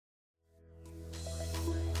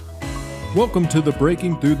Welcome to the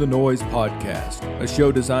Breaking Through the Noise podcast, a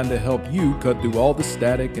show designed to help you cut through all the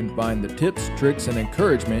static and find the tips, tricks, and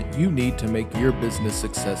encouragement you need to make your business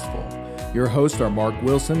successful. Your hosts are Mark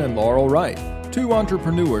Wilson and Laurel Wright, two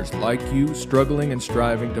entrepreneurs like you struggling and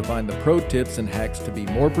striving to find the pro tips and hacks to be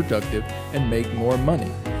more productive and make more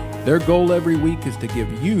money. Their goal every week is to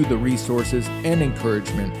give you the resources and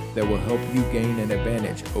encouragement that will help you gain an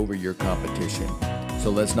advantage over your competition.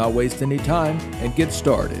 So let's not waste any time and get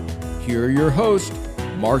started. Here are your hosts,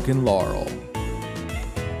 Mark and Laurel.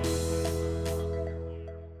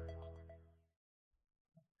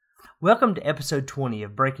 Welcome to episode 20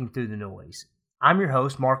 of Breaking Through the Noise. I'm your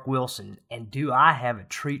host, Mark Wilson, and do I have a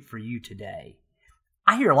treat for you today.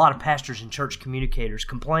 I hear a lot of pastors and church communicators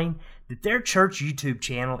complain that their church YouTube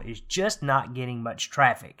channel is just not getting much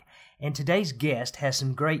traffic, and today's guest has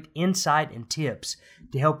some great insight and tips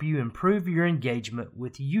to help you improve your engagement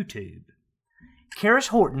with YouTube. Karis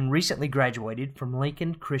Horton recently graduated from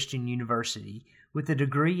Lincoln Christian University with a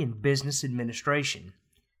degree in business administration.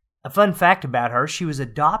 A fun fact about her, she was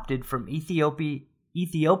adopted from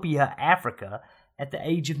Ethiopia, Africa at the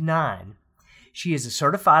age of 9. She is a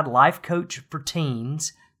certified life coach for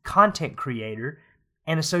teens, content creator,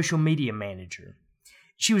 and a social media manager.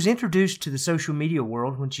 She was introduced to the social media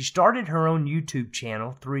world when she started her own YouTube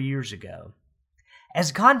channel 3 years ago. As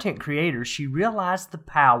a content creator, she realized the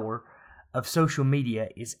power of social media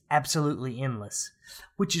is absolutely endless,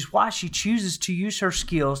 which is why she chooses to use her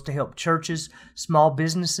skills to help churches, small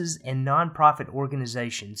businesses, and nonprofit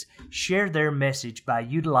organizations share their message by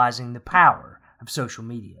utilizing the power of social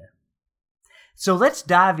media. So let's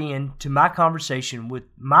dive into my conversation with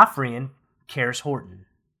my friend, Karis Horton.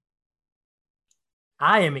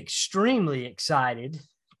 I am extremely excited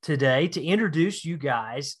today to introduce you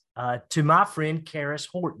guys to my friend, Karis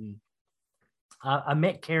Horton. I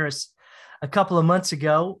met Karis a couple of months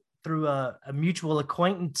ago through a mutual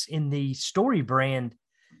acquaintance in the StoryBrand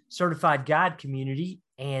certified guide community,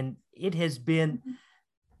 and it has been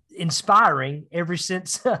inspiring ever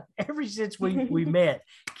since we met.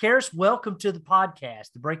 Karis, welcome to the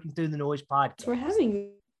podcast, the Breaking Through the Noise podcast. Thanks for having me.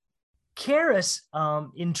 Karis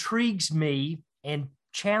intrigues me and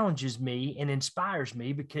challenges me and inspires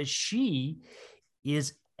me because she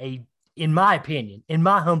is in my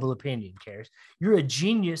humble opinion, Karis, you're a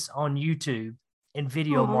genius on YouTube and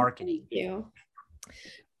video marketing. Thank you.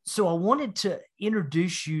 So I wanted to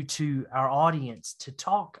introduce you to our audience to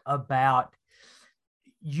talk about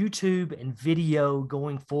YouTube and video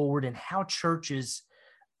going forward and how churches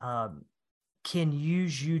can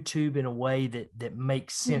use YouTube in a way that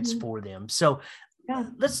makes sense for them. So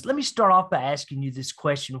let me start off by asking you this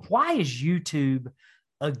question. Why is YouTube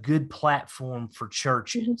a good platform for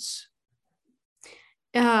churches?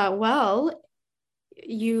 Well,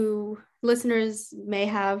 you listeners may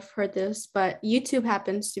have heard this, but YouTube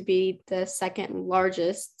happens to be the second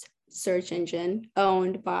largest search engine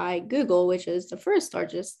owned by Google, which is the first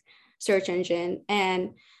largest search engine.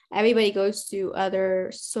 And everybody goes to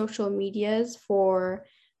other social medias for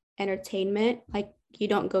entertainment. Like you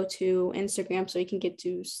don't go to Instagram so you can get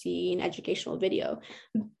to see an educational video,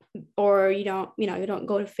 or you don't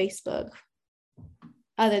go to Facebook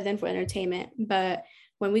other than for entertainment. But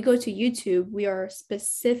when we go to YouTube, we are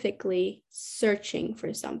specifically searching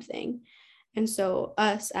for something. And so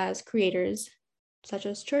us as creators, such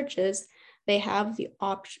as churches, they have the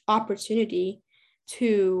opportunity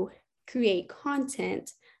to create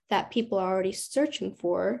content that people are already searching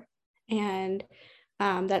for. And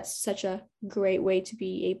that's such a great way to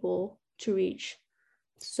be able to reach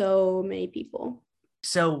so many people.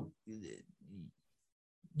 So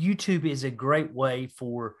YouTube is a great way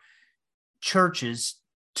for churches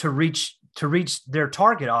to reach their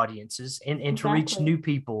target audiences and to reach new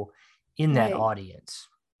people in that audience.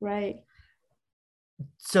 Right.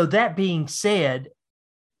 So that being said,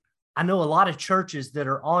 I know a lot of churches that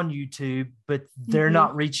are on YouTube, but they're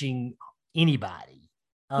not reaching anybody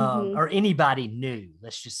or anybody new.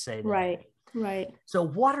 Let's just say that. Right. So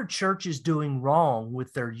what are churches doing wrong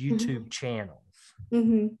with their YouTube channels?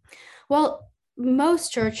 Well,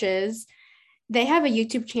 most churches, they have a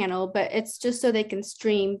YouTube channel, but it's just so they can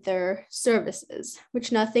stream their services,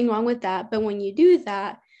 which nothing wrong with that. But when you do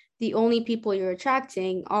that, the only people you're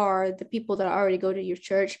attracting are the people that already go to your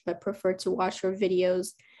church but prefer to watch your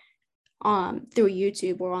videos through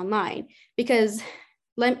YouTube or online. Because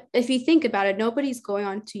if you think about it, nobody's going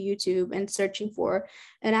on to YouTube and searching for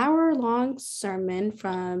an hour-long sermon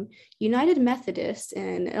from United Methodist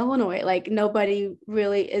in Illinois. Like nobody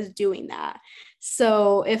really is doing that.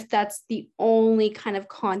 So if that's the only kind of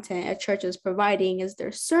content a church is providing is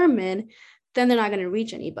their sermon, then they're not going to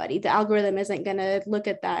reach anybody. The algorithm isn't going to look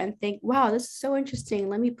at that and think, wow, this is so interesting.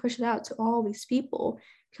 Let me push it out to all these people,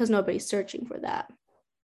 because nobody's searching for that.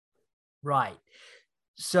 Right.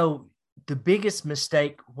 So the biggest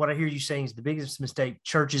mistake, what I hear you saying is the biggest mistake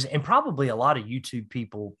churches and probably a lot of YouTube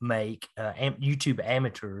people make, YouTube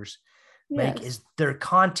amateurs make, is their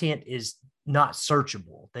content is not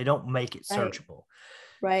searchable. They don't make it searchable.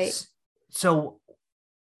 Right. So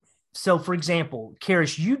for example,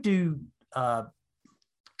 Karis, you do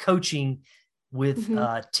coaching with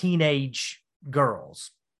teenage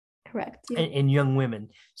girls. Correct. Yeah. And young women.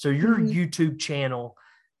 So your YouTube channel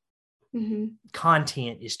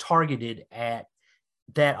content is targeted at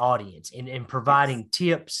that audience and providing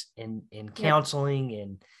tips and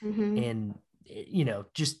counseling and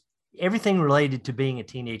just everything related to being a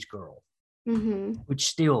teenage girl, which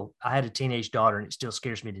still, I had a teenage daughter and it still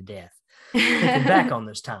scares me to death thinking back on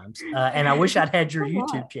those times. And I wish I'd had your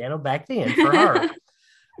YouTube channel back then for her.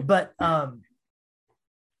 But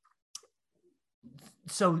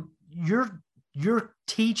so you're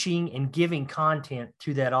teaching and giving content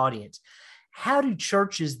to that audience. How do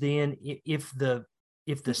churches then, if the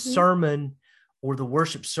sermon or the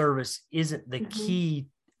worship service isn't the key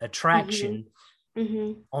attraction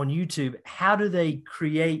on YouTube, how do they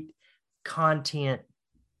create content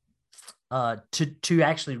to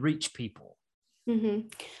actually reach people?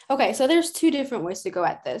 Okay, so there's two different ways to go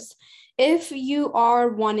at this. If you are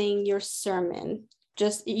wanting your sermon,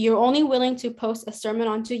 you're only willing to post a sermon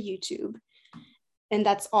onto YouTube, and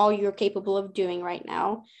that's all you're capable of doing right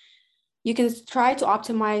now, you can try to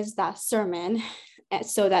optimize that sermon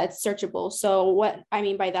so that it's searchable. So what I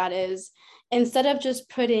mean by that is, instead of just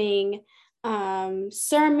putting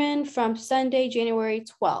sermon from Sunday, January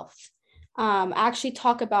 12th, actually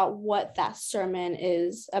talk about what that sermon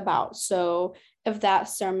is about. So if that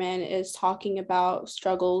sermon is talking about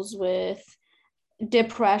struggles with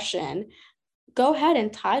depression, go ahead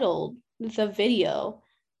and title the video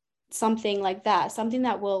something like that, something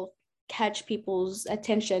that will catch people's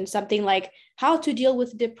attention, something like how to deal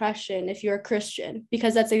with depression if you're a Christian,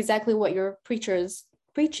 because that's exactly what your preacher is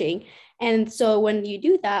preaching. And so when you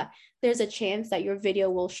do that, there's a chance that your video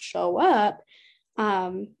will show up,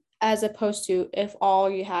 as opposed to if all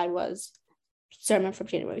you had was sermon from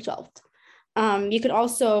January 12th. You can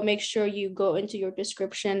also make sure you go into your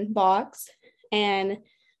description box and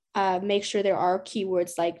make sure there are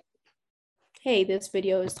keywords like, hey, this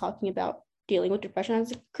video is talking about dealing with depression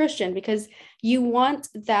as a Christian, because you want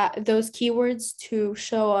those keywords to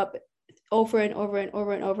show up over and over and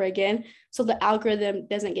over and over again, so the algorithm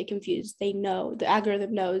doesn't get confused. The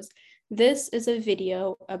algorithm knows this is a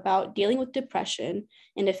video about dealing with depression,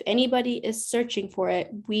 and if anybody is searching for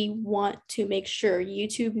it, we want to make sure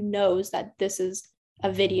YouTube knows that this is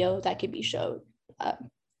a video that can be showed.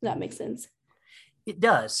 That makes sense. It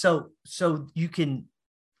does. So you can.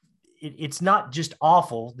 It's not just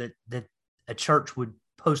awful that a church would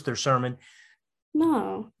post their sermon.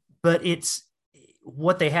 No. But it's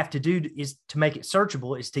what they have to do is to make it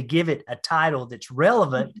searchable, is to give it a title that's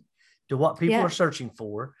relevant to what people are searching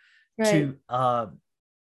for, to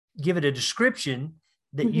give it a description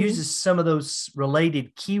that uses some of those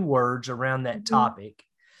related keywords around that topic,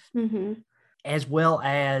 as well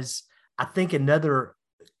as, I think another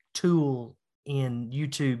tool in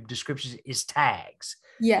YouTube descriptions is tags.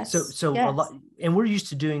 Yes. So a lot, and we're used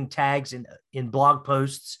to doing tags in blog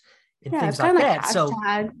posts and things like that.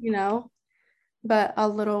 Hashtag, but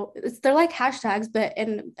they're like hashtags, but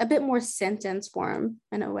in a bit more sentence form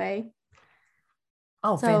in a way.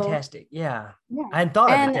 Oh, fantastic. Yeah. I hadn't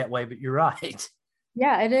thought of it that way, but you're right.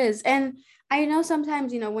 Yeah, it is. And I know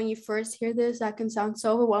sometimes, when you first hear this, that can sound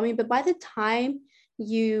so overwhelming, but by the time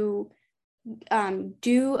you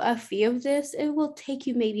do a few of this, it will take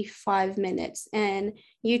you maybe 5 minutes, and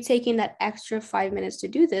you taking that extra 5 minutes to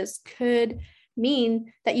do this could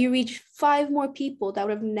mean that you reach 5 more people that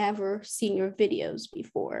would have never seen your videos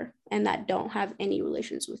before and that don't have any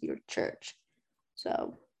relations with your church.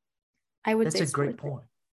 So I would say that's a great point.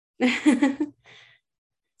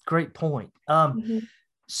 Great point.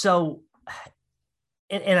 So,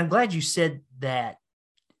 and I'm glad you said that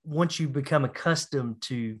once you become accustomed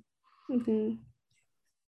to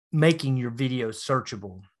making your videos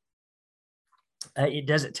searchable, it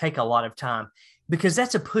doesn't take a lot of time, because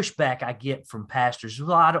that's a pushback I get from pastors.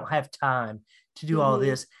 Well, I don't have time to do all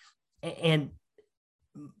this. And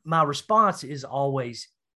my response is always,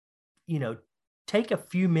 take a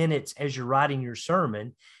few minutes as you're writing your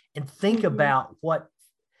sermon and think about what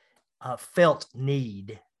felt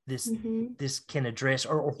need this can address,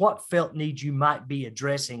 or what felt need you might be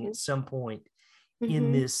addressing at some point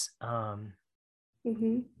in this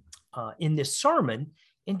in this sermon,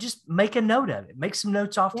 and just make a note of it. Make some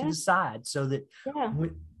notes off to the side so that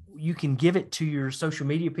you can give it to your social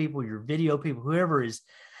media people, your video people, whoever is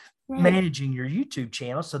managing your YouTube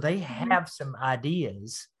channel, so they have some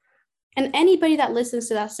ideas. And anybody that listens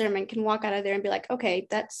to that sermon can walk out of there and be like, okay,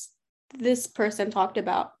 the preacher talked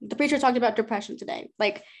about depression today.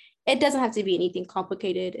 Like, it doesn't have to be anything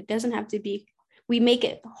complicated. It doesn't have to be, we make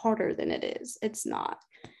it harder than it is. It's not.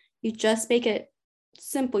 You just make it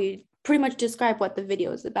simple. You pretty much describe what the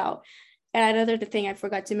video is about. And another thing I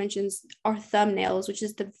forgot to mention is our thumbnails, which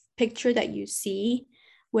is the picture that you see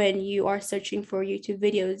when you are searching for YouTube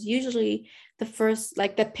videos. Usually the first,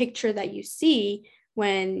 like the picture that you see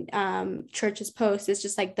when churches post is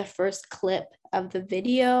just like the first clip of the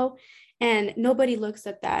video. And nobody looks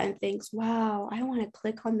at that and thinks, wow, I want to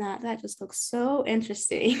click on that. That just looks so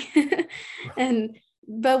interesting.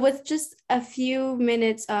 But with just a few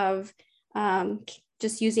minutes of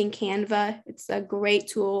just using Canva, it's a great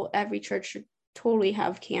tool. Every church should totally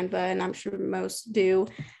have Canva, and I'm sure most do.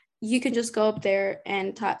 You can just go up there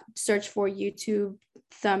and search for YouTube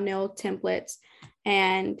thumbnail templates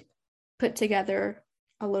and put together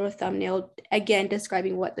a little thumbnail, again,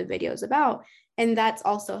 describing what the video is about. And that's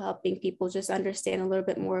also helping people just understand a little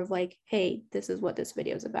bit more of like, hey, this is what this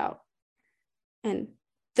video is about. And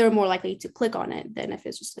they're more likely to click on it than if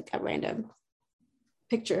it's just like a random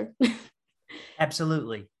picture.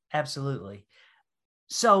 Absolutely. Absolutely.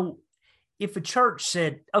 So if a church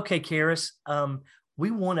said, okay, Karis, we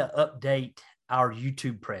want to update our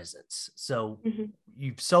YouTube presence. So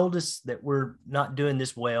you've sold us that we're not doing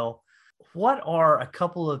this well. What are a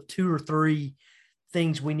couple of 2 or 3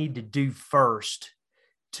 things we need to do first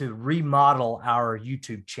to remodel our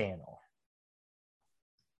YouTube channel?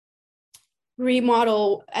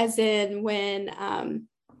 Remodel as in when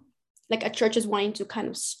like a church is wanting to kind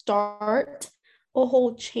of start a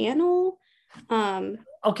whole channel.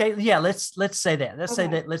 Okay, yeah, let's say that. Let's say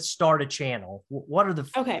that let's start a channel. What are the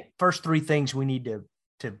first 3 things we need to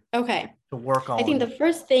work on? I think the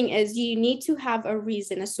first thing is you need to have a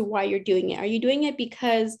reason as to why you're doing it. Are you doing it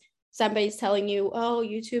because somebody's telling you, oh,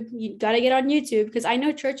 YouTube, you got to get on YouTube? Because I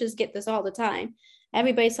know churches get this all the time.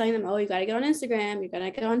 Everybody's telling them, oh, you got to get on Instagram, you got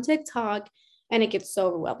to get on TikTok, and it gets so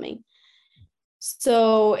overwhelming.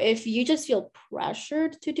 So if you just feel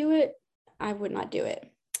pressured to do it, I would not do it.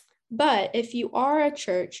 But if you are a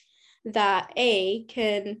church that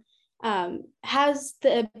can has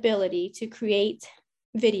the ability to create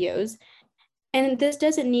videos, and this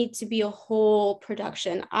doesn't need to be a whole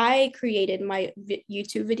production. I created my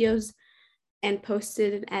YouTube videos and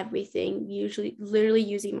posted everything, usually literally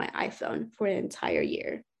using my iPhone for an entire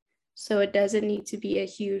year. So it doesn't need to be a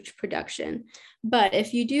huge production. But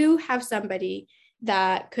if you do have somebody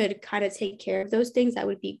that could kind of take care of those things, that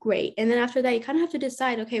would be great. And then after that, you kind of have to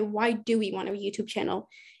decide, okay, why do we want a YouTube channel?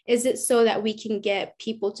 Is it so that we can get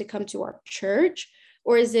people to come to our church?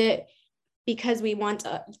 Or is it because we want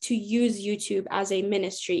to use YouTube as a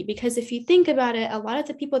ministry? Because if you think about it, a lot of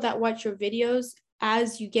the people that watch your videos,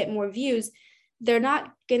 as you get more views, they're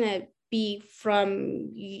not going to be from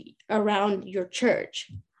around your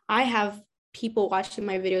church. I have people watching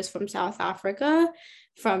my videos from South Africa,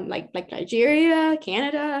 from like Nigeria,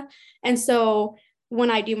 Canada. And so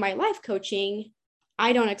when I do my life coaching,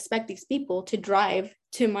 I don't expect these people to drive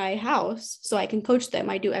to my house so I can coach them.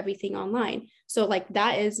 I do everything online. So like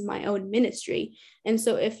that is my own ministry. And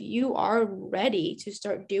so if you are ready to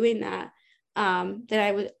start doing that,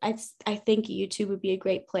 then I think YouTube would be a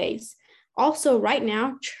great place. Also, right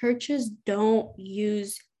now, churches don't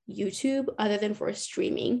use YouTube other than for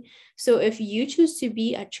streaming. So if you choose to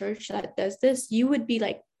be a church that does this, you would be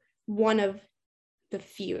like one of the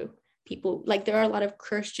few people. Like there are a lot of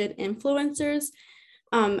Christian influencers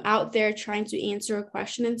out there trying to answer a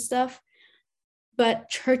question and stuff, but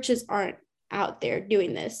churches aren't out there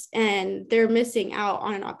doing this, and they're missing out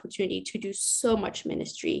on an opportunity to do so much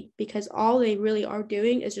ministry because all they really are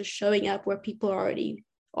doing is just showing up where people already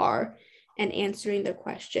are and answering their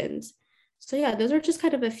questions. So yeah, those are just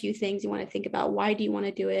kind of a few things you want to think about. Why do you want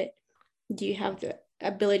to do it? Do you have the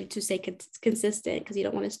ability to stay consistent? Because you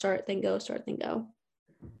don't want to start, then go, start, then go.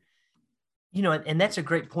 You know, and that's a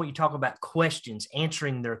great point. You talk about questions,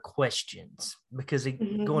 answering their questions, because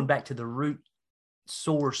going back to the root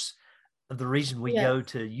source of the reason we go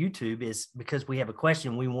to YouTube is because we have a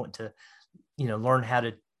question. We want to, learn how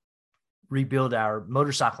to rebuild our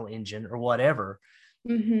motorcycle engine or whatever.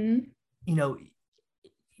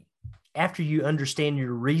 After you understand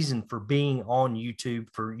your reason for being on YouTube,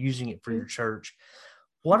 for using it for your church,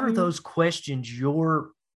 what are those questions your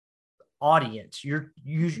audience,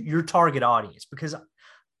 your target audience? Because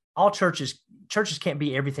all churches can't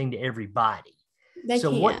be everything to everybody. They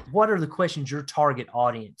So can't. what are the questions your target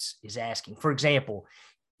audience is asking? For example,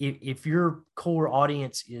 if your core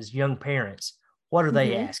audience is young parents, what are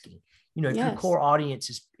they asking? You know, if your Yes. core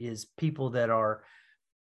audience is people that are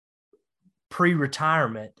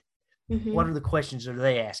pre-retirement, what are the questions that are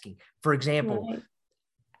they asking? For example, Right.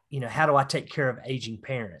 you know, how do I take care of aging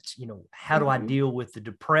parents? You know, how do I deal with the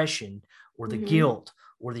depression or the guilt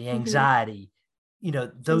or the anxiety? You know,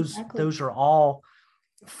 Exactly. those are all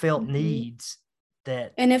felt needs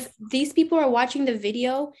that. And if these people are watching the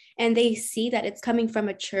video and they see that it's coming from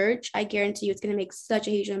a church, I guarantee you it's going to make such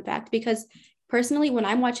a huge impact. Because personally, when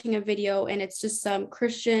I'm watching a video and it's just some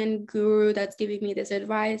Christian guru that's giving me this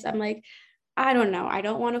advice, I'm like, I don't know. I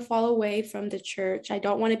don't want to fall away from the church. I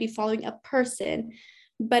don't want to be following a person,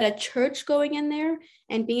 but a church going in there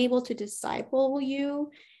and being able to disciple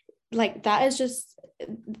you, like that is just,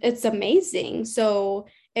 it's amazing. So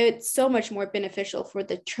it's so much more beneficial for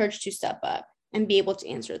the church to step up and be able to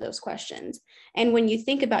answer those questions. And when you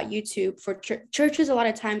think about YouTube for churches, a lot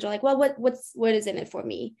of times are like, well, what is in it for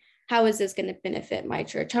me? How is this going to benefit my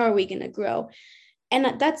church? How are we going to grow?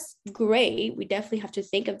 And that's great. We definitely have to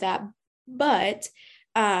think of that. But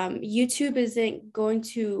YouTube isn't going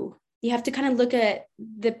to, you have to kind of look at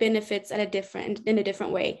the benefits in a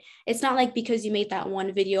different way. It's not like because you made that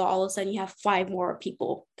one video, all of a sudden you have 5 more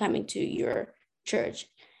people coming to your church.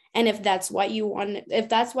 And if that's what you want, if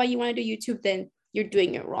that's why you want to do YouTube, then you're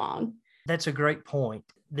doing it wrong. That's a great point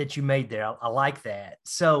that you made there. I like that.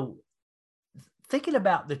 So thinking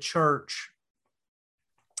about the church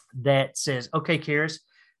that says, okay, Karis,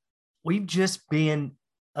 we've just been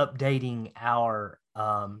updating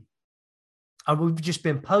we've just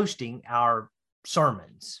been posting our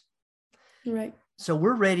sermons. Right. So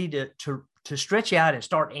we're ready to stretch out and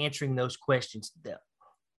start answering those questions.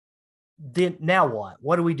 Then now what?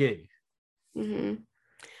 What do we do?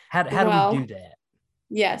 How do we do that?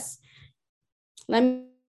 Yes. Let me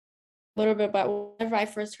a little bit about whenever I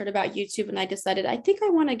first heard about YouTube and I decided, I think I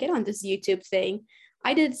want to get on this YouTube thing.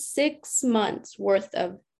 I did 6 months worth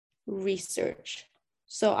of research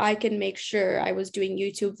so I can make sure I was doing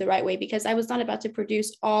YouTube the right way, because I was not about to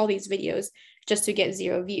produce all these videos just to get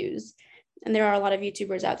 0 views. And there are a lot of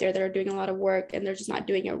YouTubers out there that are doing a lot of work and they're just not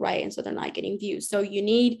doing it right. And so they're not getting views. So you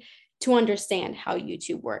need to understand how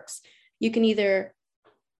YouTube works. You can either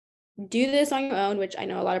do this on your own, which I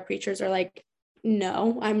know a lot of preachers are like,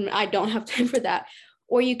 no, I don't have time for that.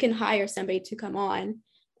 Or you can hire somebody to come on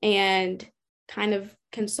and kind of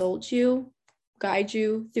consult you, guide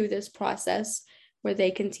you through this process where they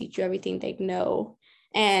can teach you everything they know.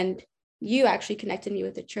 And you actually connected me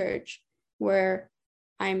with a church where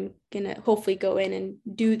I'm gonna hopefully go in and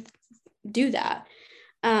do that.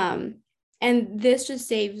 And this just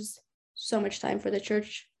saves so much time for the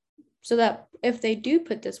church, so that if they do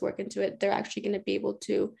put this work into it, they're actually going to be able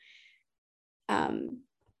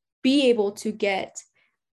to get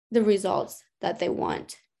the results that they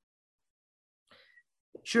want.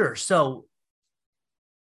 Sure. So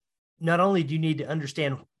not only do you need to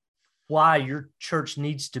understand why your church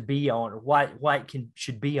needs to be on, or why it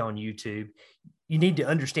should be on YouTube, you need to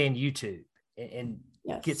understand YouTube and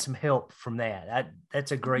Yes. get some help from that.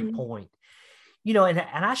 That's a great point. You know, and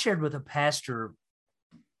I shared with a pastor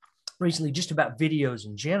recently just about videos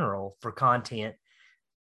in general for content.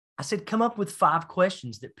 I said, come up with 5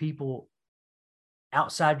 questions that people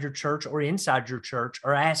outside your church or inside your church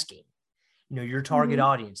are asking. You know, your target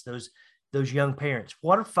audience, those young parents.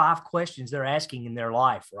 What are 5 questions they're asking in their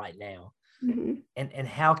life right now? And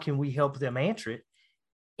how can we help them answer it,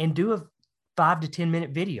 and do a 5 to 10 minute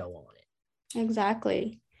video on it?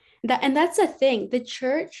 Exactly. That's the thing. The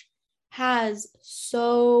church has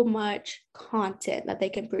so much content that they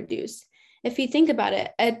can produce. If you think about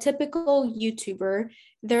it, a typical YouTuber,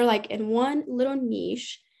 they're like in one little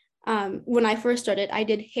niche. When I first started, I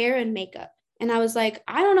did hair and makeup. And I was like,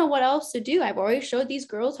 I don't know what else to do. I've already showed these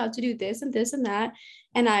girls how to do this and this and that.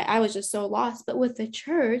 And I was just so lost. But with the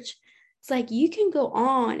church, it's like you can go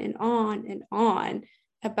on and on and on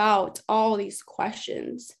about all these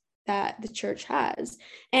questions that the church has.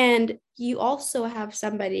 And you also have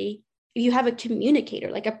you have a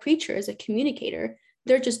communicator, like a preacher is a communicator.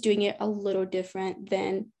 They're just doing it a little different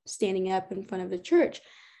than standing up in front of the church.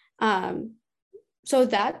 So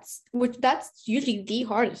that's usually the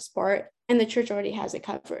hardest part, and the church already has it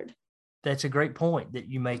covered. That's a great point that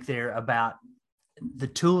you make there about the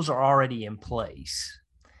tools are already in place.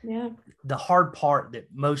 Yeah. The hard part that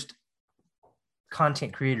most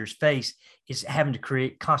content creators face is having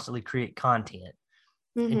to constantly create content.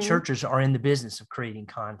 And churches are in the business of creating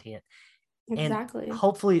content. Exactly. And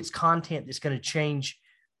hopefully it's content that's going to change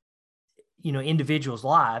individuals'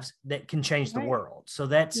 lives that can change the world. So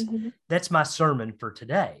that's my sermon for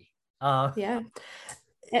today. Yeah.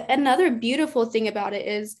 Another beautiful thing about it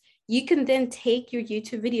is you can then take your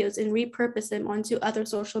YouTube videos and repurpose them onto other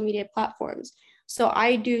social media platforms. So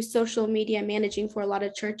I do social media managing for a lot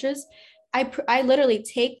of churches. I literally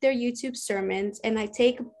take their YouTube sermons and I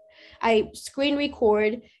screen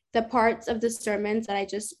record the parts of the sermons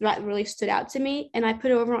that really stood out to me, and I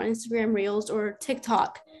put it over on Instagram Reels or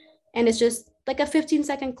TikTok, and it's just like a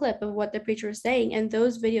 15-second clip of what the preacher is saying, and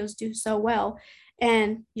those videos do so well,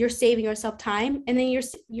 and you're saving yourself time, and then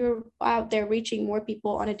you're out there reaching more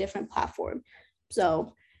people on a different platform.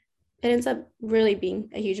 So it ends up really being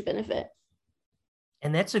a huge benefit.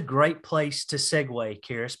 And that's a great place to segue,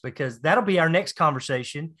 Karis, because that'll be our next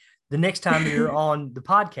conversation the next time you're on the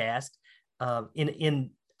podcast, in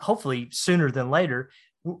hopefully sooner than later,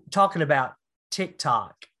 we're talking about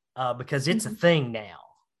TikTok, because it's a thing now.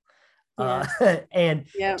 And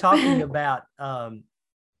talking about,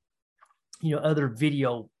 other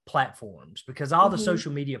video platforms, because all the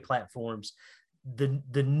social media platforms, the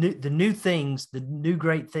new things, the new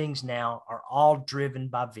great things now are all driven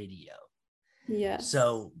by video. Yes.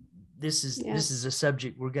 So this is a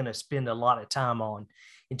subject we're going to spend a lot of time on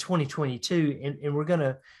in 2022, and we're going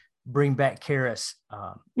to bring back Karis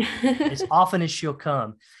as often as she'll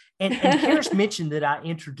come. And Karis mentioned that I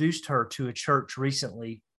introduced her to a church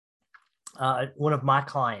recently, one of my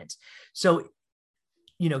clients. So,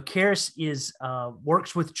 Karis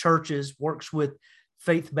works with churches, works with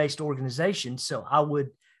faith-based organizations. So I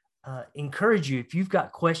would encourage you, if you've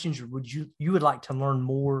got questions or you would like to learn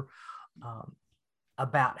more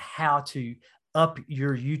about how to up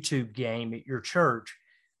your YouTube game at your church,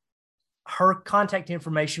 her contact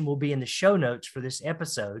information will be in the show notes for this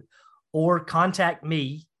episode, or contact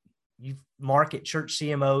me, Mark at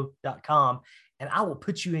churchcmo.com, and I will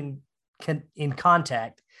put you in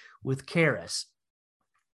contact with Karis.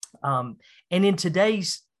 And in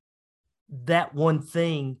today's That One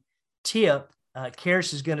Thing tip,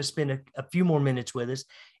 Karis is going to spend a few more minutes with us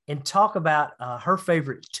and talk about her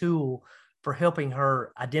favorite tool for helping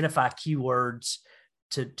her identify keywords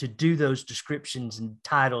to do those descriptions and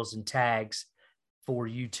titles and tags for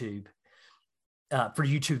YouTube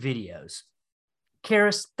videos.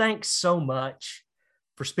 Karis, thanks so much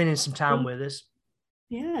for spending some time with us.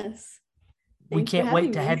 Yes. We can't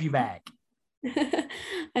wait to have you back.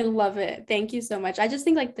 I love it. Thank you so much. I just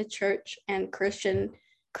think like the church and Christians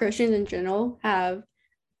in general have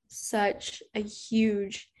such a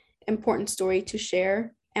huge, important story to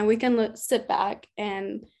share. And we can sit back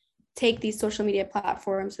and take these social media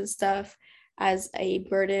platforms and stuff as a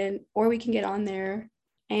burden, or we can get on there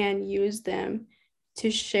and use them to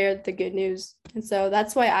share the good news. And so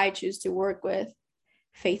that's why I choose to work with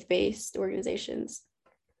faith-based organizations.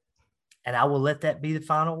 And I will let that be the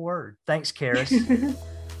final word. Thanks, Karis.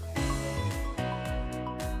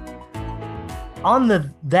 On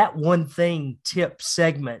the That One Thing tip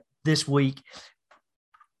segment this week,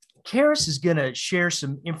 Karis is going to share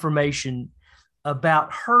some information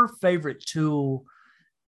about her favorite tool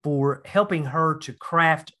for helping her to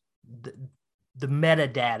craft the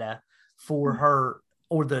metadata for her,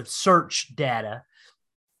 or the search data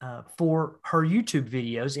for her YouTube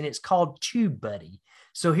videos, and it's called TubeBuddy.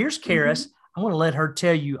 So here's Karis. I want to let her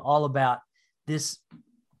tell you all about this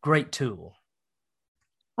great tool.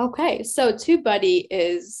 Okay, so TubeBuddy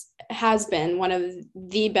has been one of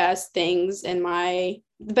the best things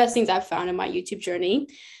I've found in my YouTube journey.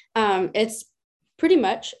 It's pretty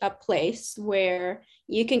much a place where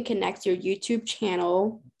you can connect your YouTube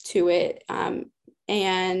channel to it,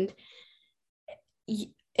 and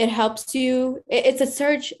it helps you. It's a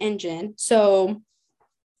search engine, so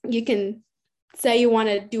you can say you want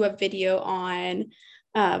to do a video on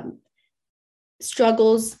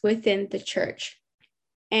struggles within the church,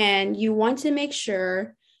 and you want to make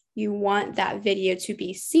sure you want that video to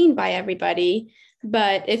be seen by everybody.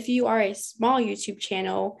 But if you are a small YouTube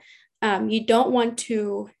channel, you don't want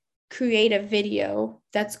to create a video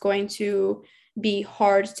that's going to be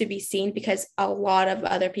hard to be seen, because a lot of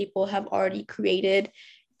other people have already created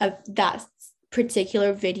that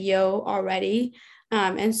particular video already.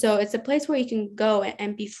 And so it's a place where you can go,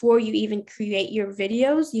 and before you even create your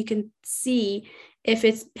videos, you can see if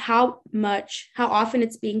it's how often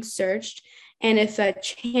it's being searched, and if a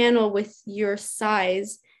channel with your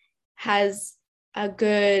size has a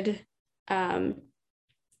good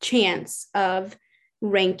chance of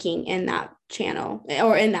ranking in that channel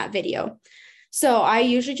or in that video. So I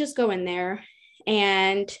usually just go in there,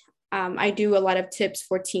 and I do a lot of tips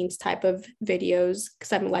for teens type of videos,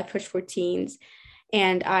 because I'm a life coach for teens.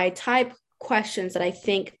 And I type questions that I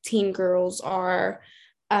think teen girls are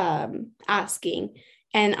asking.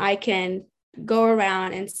 And I can go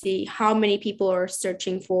around and see how many people are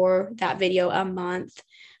searching for that video a month,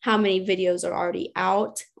 how many videos are already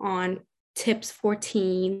out on tips for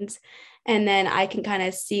teens. And then I can kind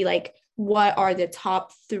of see like what are the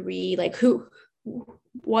top 3, like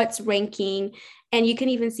what's ranking. And you can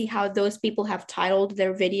even see how those people have titled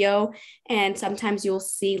their video. And sometimes you'll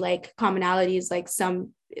see like commonalities,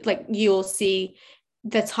 like you'll see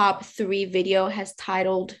the top 3 video has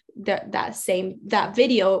titled that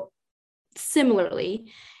video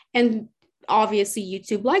similarly. And obviously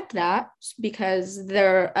YouTube liked that because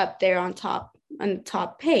they're up there on the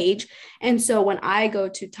top page. And so when I go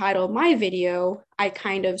to title my video, I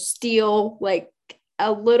kind of steal like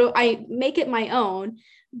a little, I make it my own,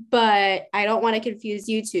 but I don't want to confuse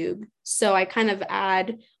YouTube. So I kind of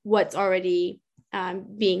add what's already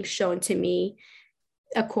being shown to me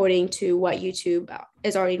according to what YouTube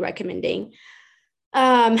is already recommending.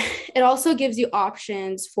 It also gives you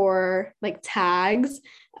options for like tags,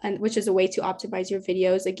 which is a way to optimize your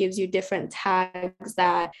videos. It gives you different tags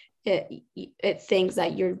that it thinks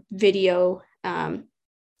that your video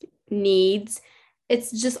needs.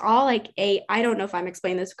 It's just all like I don't know if I'm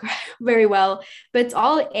explaining this very well, but it's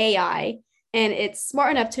all AI, and it's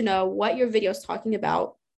smart enough to know what your video is talking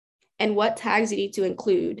about and what tags you need to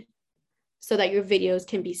include so that your videos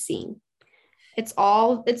can be seen. It's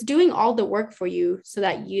doing all the work for you so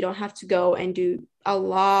that you don't have to go and do a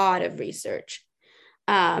lot of research.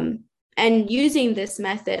 And using this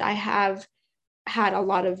method, I have had a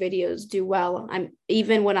lot of videos do well.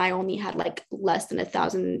 Even when I only had like less than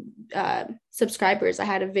 1,000 subscribers, I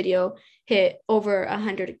had a video hit over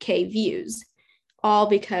 100K views, all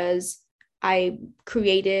because I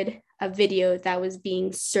created a video that was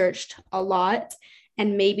being searched a lot,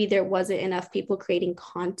 and maybe there wasn't enough people creating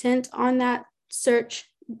content on that searched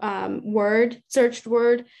word,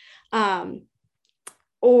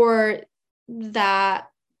 or that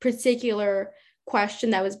particular question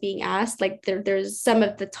that was being asked. Like there's some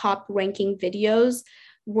of the top ranking videos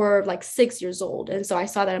were like 6 years old. And so I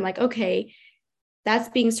saw that, I'm like, okay, that's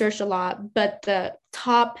being searched a lot, but the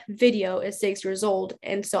top video is 6 years old.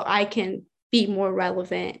 And so I can be more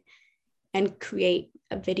relevant and create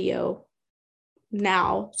a video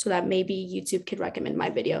now so that maybe YouTube could recommend my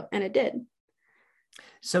video. And it did.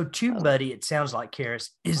 So TubeBuddy, it sounds like, Karis,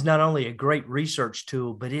 is not only a great research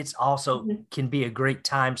tool, but it's also can be a great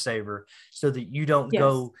time saver so that you don't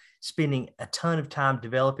go spending a ton of time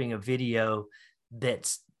developing a video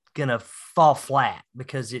that's going to fall flat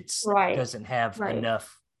because it doesn't have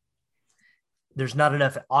enough. There's not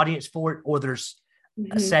enough audience for it, or there's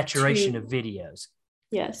a saturation of videos.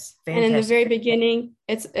 Yes. Fantastic. And in the very beginning,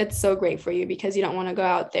 it's so great for you because you don't want to go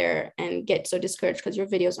out there and get so discouraged because your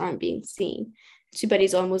videos aren't being seen. TubeBuddy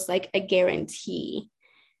is almost like a guarantee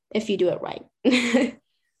if you do it right.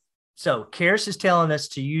 So Karis is telling us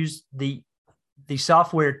to use the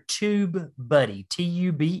software TubeBuddy,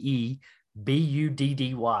 TubeBuddy,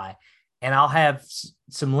 and I'll have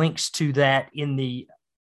some links to that in the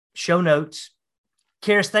show notes.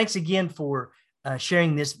 Karis, thanks again for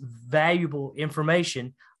sharing this valuable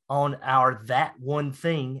information on our That One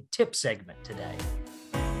Thing tip segment today.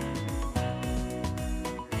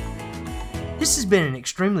 This has been an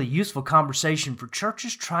extremely useful conversation for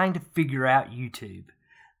churches trying to figure out YouTube.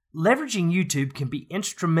 Leveraging YouTube can be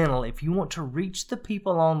instrumental if you want to reach the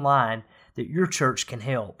people online that your church can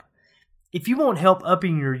help. If you want help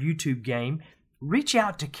upping your YouTube game, reach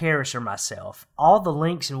out to Karis or myself. All the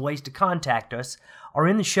links and ways to contact us are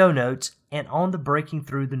in the show notes and on the Breaking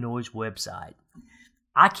Through the Noise website.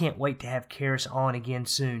 I can't wait to have Karis on again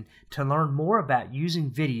soon to learn more about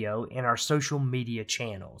using video in our social media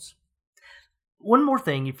channels. One more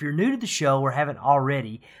thing, if you're new to the show or haven't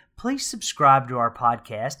already, please subscribe to our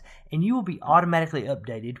podcast and you will be automatically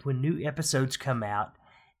updated when new episodes come out.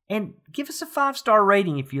 And give us a 5-star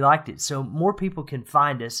rating if you liked it so more people can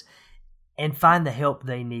find us and find the help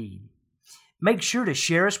they need. Make sure to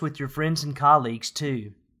share us with your friends and colleagues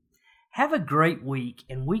too. Have a great week,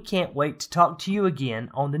 and we can't wait to talk to you again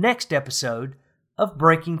on the next episode of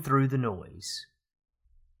Breaking Through the Noise.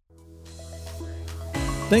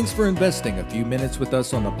 Thanks for investing a few minutes with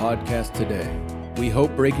us on the podcast today. We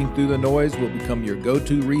hope Breaking Through the Noise will become your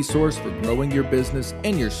go-to resource for growing your business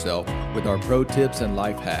and yourself with our pro tips and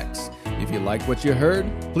life hacks. If you like what you heard,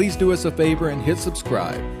 please do us a favor and hit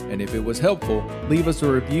subscribe. And if it was helpful, leave us a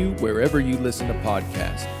review wherever you listen to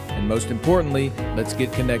podcasts. And most importantly, let's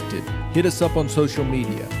get connected. Hit us up on social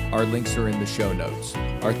media. Our links are in the show notes.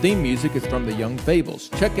 Our theme music is from the Young Fables.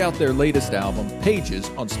 Check out their latest album, Pages,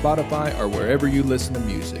 on Spotify or wherever you listen to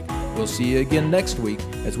music. We'll see you again next week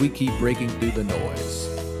as we keep breaking through the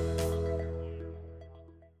noise.